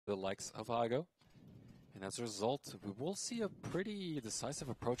the likes of Ago. And as a result, we will see a pretty decisive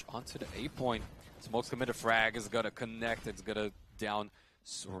approach onto the A point. Smoke's committed frag is gonna connect, it's gonna down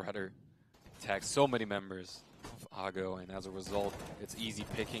Shredder. Tag so many members of Ago, and as a result, it's easy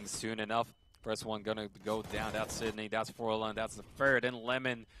picking soon enough. First one gonna go down, that's Sydney, that's Forlan, that's the third, and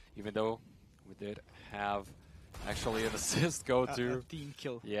Lemon, even though we did have actually an assist go to. A team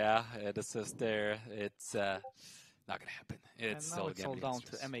kill. Yeah, an assist there. It's not gonna happen. It's and now still it's all down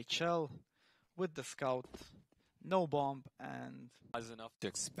to MHL with the scout, no bomb, and enough to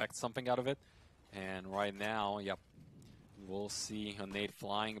expect something out of it. And right now, yep, we'll see a nade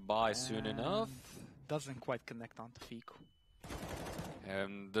flying by soon enough. Doesn't quite connect onto Fiku.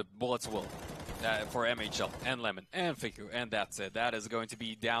 And the bullets will for MHL and Lemon and Fiku, and that's it. That is going to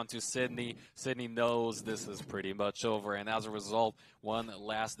be down to Sydney. Sydney knows this is pretty much over, and as a result, one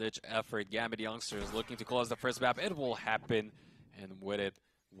last-ditch effort. Gambit youngsters looking to close the first map. It will happen, and with it,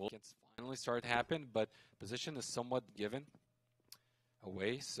 will finally start to happen, but position is somewhat given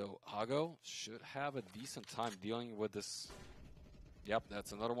away, so Ago should have a decent time dealing with this. Yep,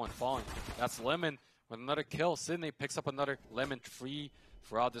 that's another one falling. That's Lemon with another kill. Sydney picks up another. Lemon free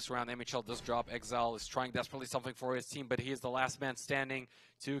throughout this round. MHL does drop. Exile is trying desperately something for his team, but he is the last man standing.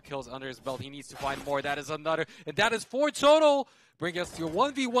 2 kills under his belt. He needs to find more. That is another, and that is 4 total. Bring us to a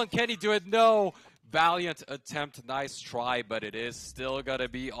 1v1. Can he do it? No. Valiant attempt. Nice try, but it is still going to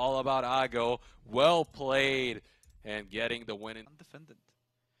be all about Ago. Well played and getting the win. Undefended.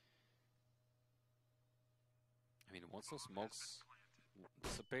 I mean, once those smokes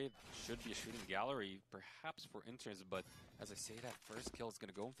dissipate, should be a shooting gallery, perhaps for interns, but as I say, that first kill is going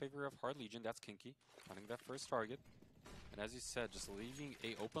to go in favor of Hard Legion. That's Kinky, finding that first target. And as you said, just leaving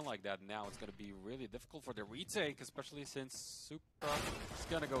A open like that now, it's going to be really difficult for the retake, especially since Supra is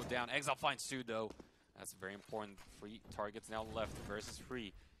going to go down. Exile finds 2, though. That's very important. 3 targets now left versus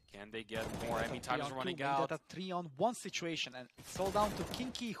 3. Can they get more? I mean, time is running out. That a 3-on-1 situation, and it's all down to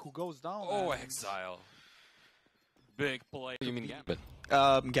Kinky, who goes down. Oh, Exile. Big play. You mean Gambit?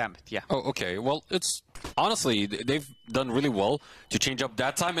 Gambit, yeah. Oh, okay. Well, it's honestly, they've done really well to change up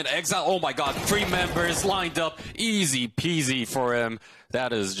that time. And Exile, oh my god, 3 members lined up. Easy peasy for him.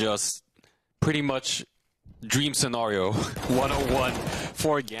 That is just pretty much dream scenario 101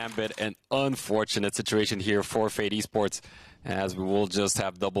 for Gambit. An unfortunate situation here for Fate Esports, as we will just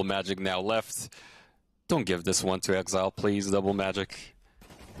have double magic now left. Don't give this one to Exile, please, double magic.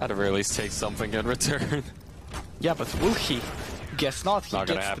 At the very least, take something in return. Yeah, but will he? Guess not. He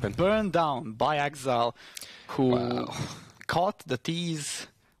gets burned down by Exile, who caught the tease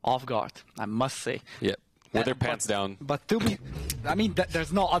off guard, I must say. Yeah, with their pants down. But to be, I mean,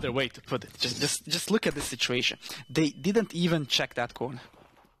 there's no other way to put it. Just look at the situation. They didn't even check that corner.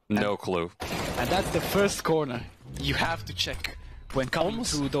 No clue. And that's the first corner you have to check when coming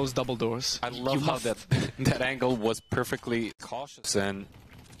through those double doors. I love how that angle was perfectly cautious, and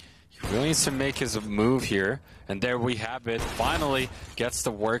he really needs to make his move here. And there we have it. Finally gets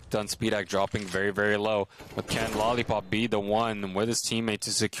the work done. Speedak dropping very, very low. But can Lollipop be the one with his teammate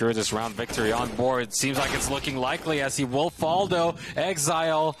to secure this round victory on board? Seems like it's looking likely, as he will fall, though.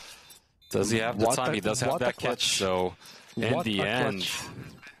 Exile. Does he have the time? He does have that catch. So in the end.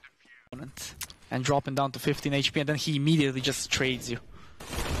 And dropping down to 15 HP, and then he immediately just trades you.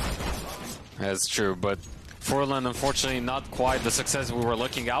 That's true, but Forlan, unfortunately, not quite the success we were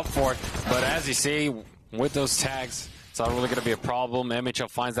looking out for. But as you say, with those tags, it's not really going to be a problem. MHL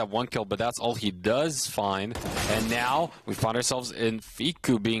finds that 1 kill, but that's all he does find. And now we find ourselves in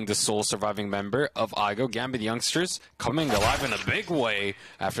Fiku being the sole surviving member of Ago. Gambit youngsters coming alive in a big way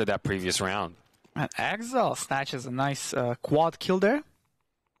after that previous round. And Exile snatches a nice quad kill there.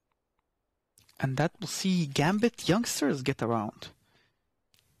 And that will see Gambit youngsters get around.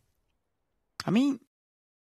 I mean,